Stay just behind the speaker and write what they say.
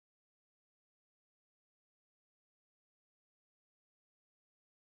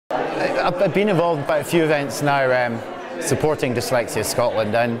I've been involved in quite a few events now supporting Dyslexia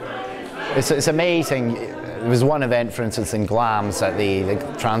Scotland, and it's amazing. There was one event, for instance, in Glams at the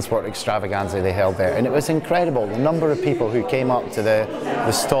transport extravaganza they held there, and it was incredible, the number of people who came up to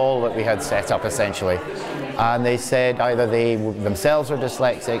the stall that we had set up essentially, and they said either they themselves were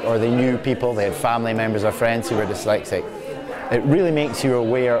dyslexic or they knew people, they had family members or friends who were dyslexic. It really makes you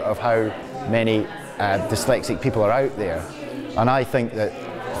aware of how many dyslexic people are out there, and I think that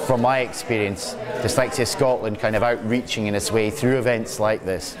from my experience, Dyslexia Scotland kind of outreaching in its way through events like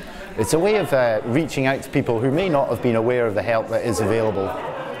this, it's a way of reaching out to people who may not have been aware of the help that is available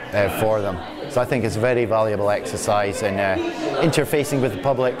for them. So I think it's a very valuable exercise in interfacing with the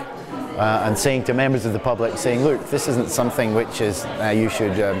public and saying to members of the public, saying, look, this isn't something which is you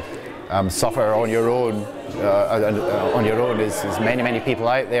should suffer on your own. There's many people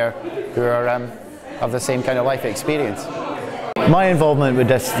out there who are, have the same kind of life experience. My involvement with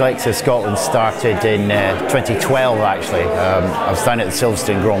Dyslexia Scotland started in 2012 actually. I was down at the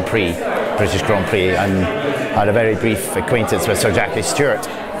Silverstone Grand Prix, British Grand Prix, and had a very brief acquaintance with Sir Jackie Stewart.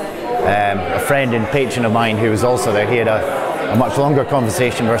 A friend and patron of mine who was also there, he had a much longer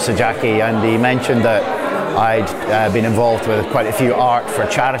conversation with Sir Jackie, and he mentioned that I'd been involved with quite a few art for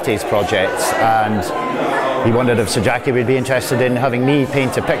charities projects, and he wondered if Sir Jackie would be interested in having me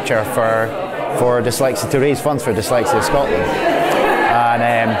paint a picture for dyslexia, to raise funds for Dyslexia Scotland.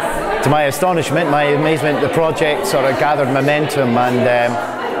 And to my astonishment, my amazement, the project sort of gathered momentum,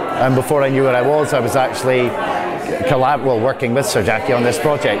 and before I knew where I was actually working with Sir Jackie on this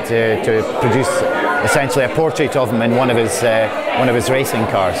project to produce essentially a portrait of him in one of his racing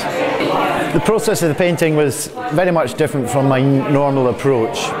cars. The process of the painting was very much different from my normal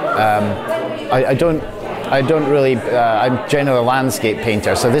approach. I'm generally a landscape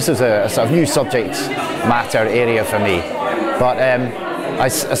painter, so this is a sort of new subject matter area for me. But I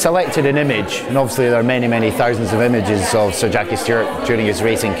selected an image, and obviously there are many thousands of images of Sir Jackie Stewart during his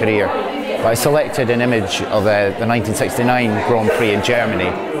racing career. But I selected an image of the 1969 Grand Prix in Germany,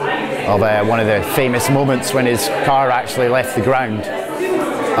 of one of the famous moments when his car actually left the ground.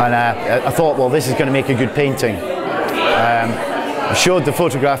 And I thought, well, this is going to make a good painting. I showed the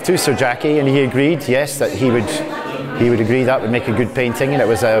photograph to Sir Jackie, and he agreed, yes, that he would agree that would make a good painting, and it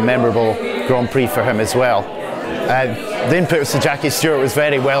was a memorable Grand Prix for him as well. The input of Sir Jackie Stewart was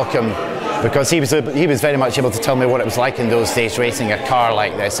very welcome, because he was very much able to tell me what it was like in those days racing a car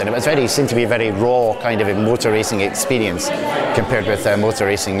like this, and it seemed to be a very raw kind of a motor racing experience compared with motor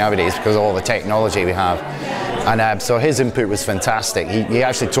racing nowadays, because of all the technology we have. And so his input was fantastic. He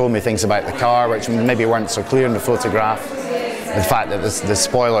actually told me things about the car which maybe weren't so clear in the photograph. The fact that the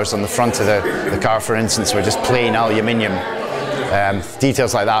spoilers on the front of the car, for instance, were just plain aluminium.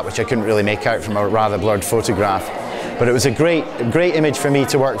 Details like that which I couldn't really make out from a rather blurred photograph. But it was a great image for me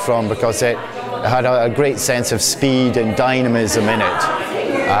to work from, because it had a great sense of speed and dynamism in it.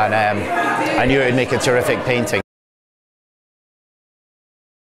 And I knew it would make a terrific painting.